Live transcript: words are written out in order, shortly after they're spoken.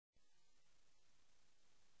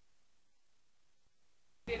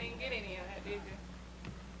You didn't get any of that, did you?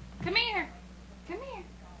 Come here. Come here.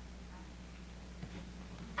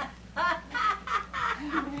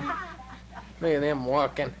 Look at them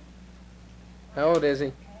walking. How old is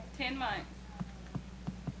he? 10 months.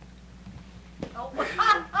 Oh.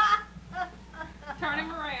 Turn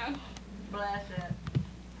him around. Bless it.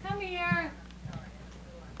 Come here.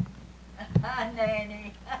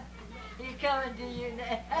 Nanny. He's coming to you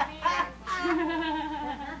now.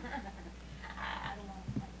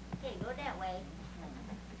 Okay, go that way.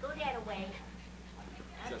 Go that way.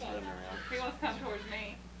 Just running around. He wants to come towards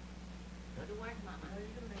me. Go to work, Mama.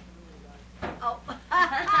 Oh.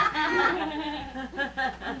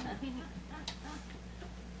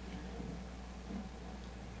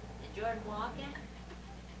 Is Jordan walking?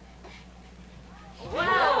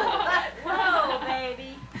 Whoa! Whoa,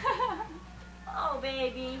 baby. Oh,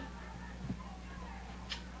 baby.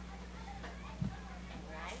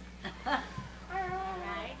 Right.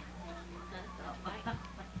 Right.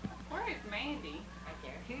 Where is Mandy? Right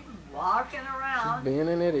there. He's walking around. Being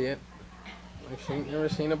an idiot. Like she ain't never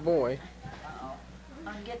seen a boy. Uh-oh.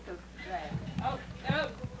 I'll get the drag. Oh, oh.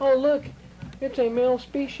 Oh, look. It's a male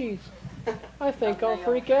species. I think I'll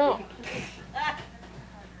freak out.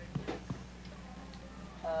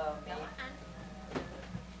 Oh, me.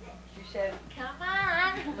 She said, Come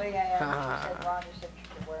on. Leanne, she said, Rhonda said you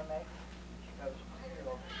could wear makeup. She goes,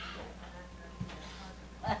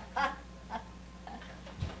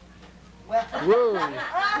 well, Whoa.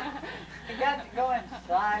 he got to going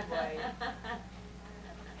sideways.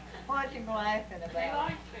 What you laughing He about?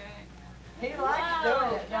 likes it. He likes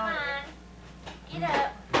doing it, Come don't on. Get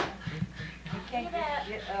up. he? He can't Get up.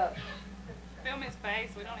 just get up. Film his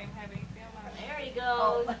face. We don't even have any film on it. There he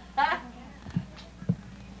Oh. goes.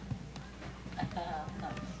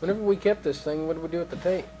 Whenever we kept this thing, what did we do with the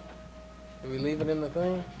tape? Did we leave it in the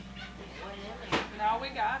thing? No, we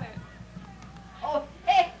got it. Oh,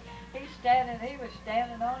 hey, he was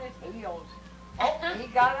standing on his heels. Oh, he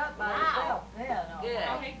got up by Wow. himself then. Oh. Good.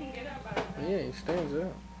 Oh, he can get up by himself. Yeah, he stands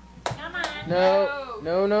up. Come on. No,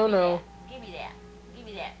 no, no, no. Give me that. Give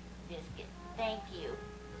me that biscuit. Thank you.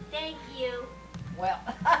 Thank you. Well,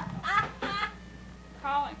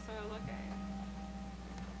 Call him so he'll look at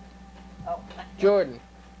oh. Jordan.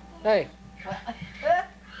 Hey,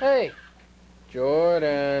 hey.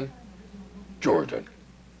 Jordan. Jordan.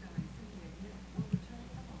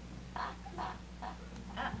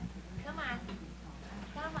 Come on.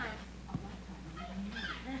 Come on.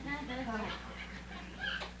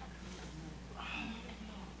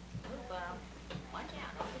 Ooh, Bob. Watch out.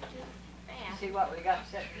 Don't get too fast. See what we got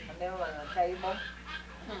set in the middle of the table?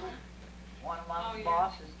 One of my Oh, yeah.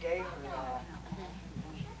 bosses gave her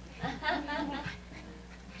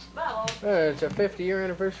Bo. It's a 50-year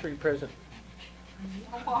anniversary present. it.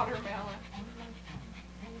 A watermelon.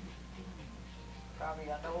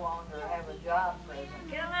 probably I no longer have a job present.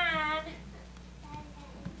 Come on.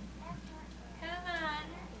 Come on.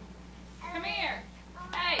 Come here.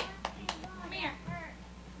 Hey. Come here.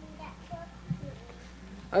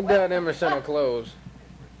 I doubt Emerson will close.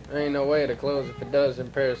 There ain't no way to close. If it does, then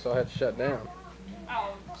Paris will have to shut down.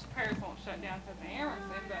 Oh, Paris won't shut down because of Emerson,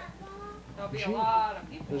 but there'll be a Gee. lot of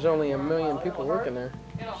people. There's only 1 million people working there.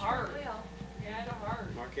 It'll hurt. Yeah, it'll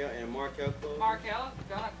hurt. Markel closed. Markel is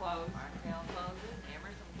gonna close. Markel closes.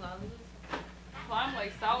 Emerson closes.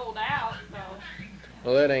 Plumley sold out, so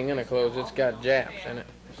Well, it ain't gonna close. It's got Japs in it.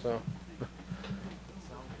 So.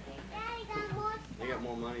 They got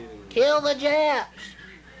more money than. Kill the Japs!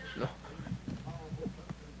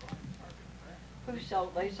 Who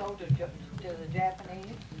sold? They sold to the Japanese.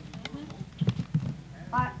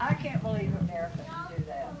 I can't believe Americans do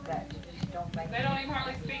that. That just don't make. they don't even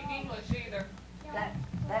hardly speak English either. That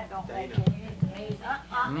don't make Dana. any.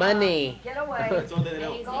 Money. Get away. That's all they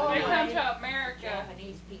know. They Go They come away. to America.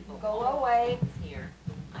 Japanese people. Go away. Here.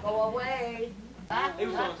 Go away. He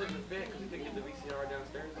was on such a fit because he couldn't get the VCR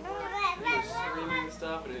downstairs. And he was screaming and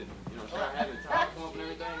stuff, and it, started having time come up and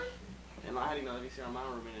everything. And I had the VCR in my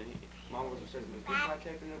room, and Mom was upstairs and was like,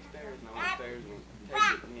 "Try taping it upstairs." And I went upstairs and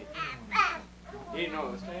taped it. And he didn't know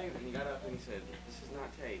it was taped, and he got up and he said, "This is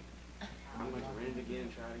not taped. I'm going to rent it again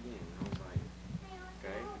and try it again." And I was like,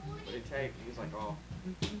 "Okay." But it taped. He was like, "Oh."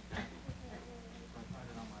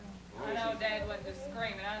 I know Dad wasn't just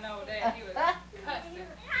screaming. I know Dad, he was cussing.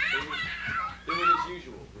 Doing as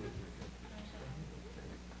usual.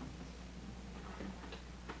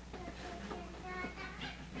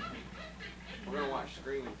 We're gonna watch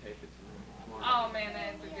Scream and tape it tomorrow. Oh man,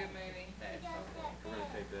 that's a good movie. That's so good. We're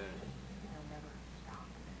gonna tape that.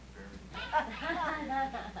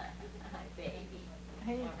 Hi, baby.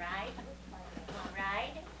 Hey. All right. All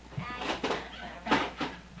right. Right. All right.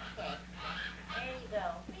 So,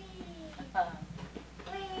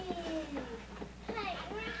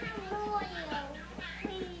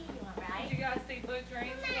 right? Did you guys see Butch Ranch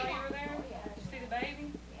while you were there? Oh, yeah. Did you see the baby?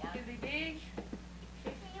 Yeah. Is he big?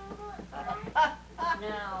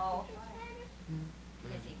 No.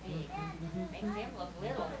 Is he big? Makes him look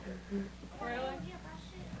little. Really?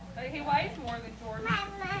 He weighs more than Jordan.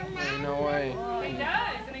 Ain't no way. He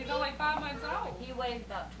does, and he's only 5 months old. He weighs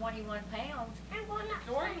about 21 pounds.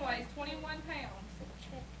 Jordan weighs 21 pounds.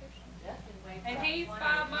 Justin weighs And about he's 20.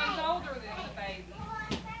 5 months older than the baby.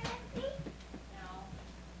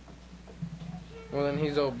 Well, then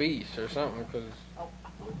he's obese or something, cause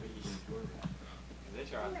They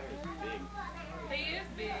try out there.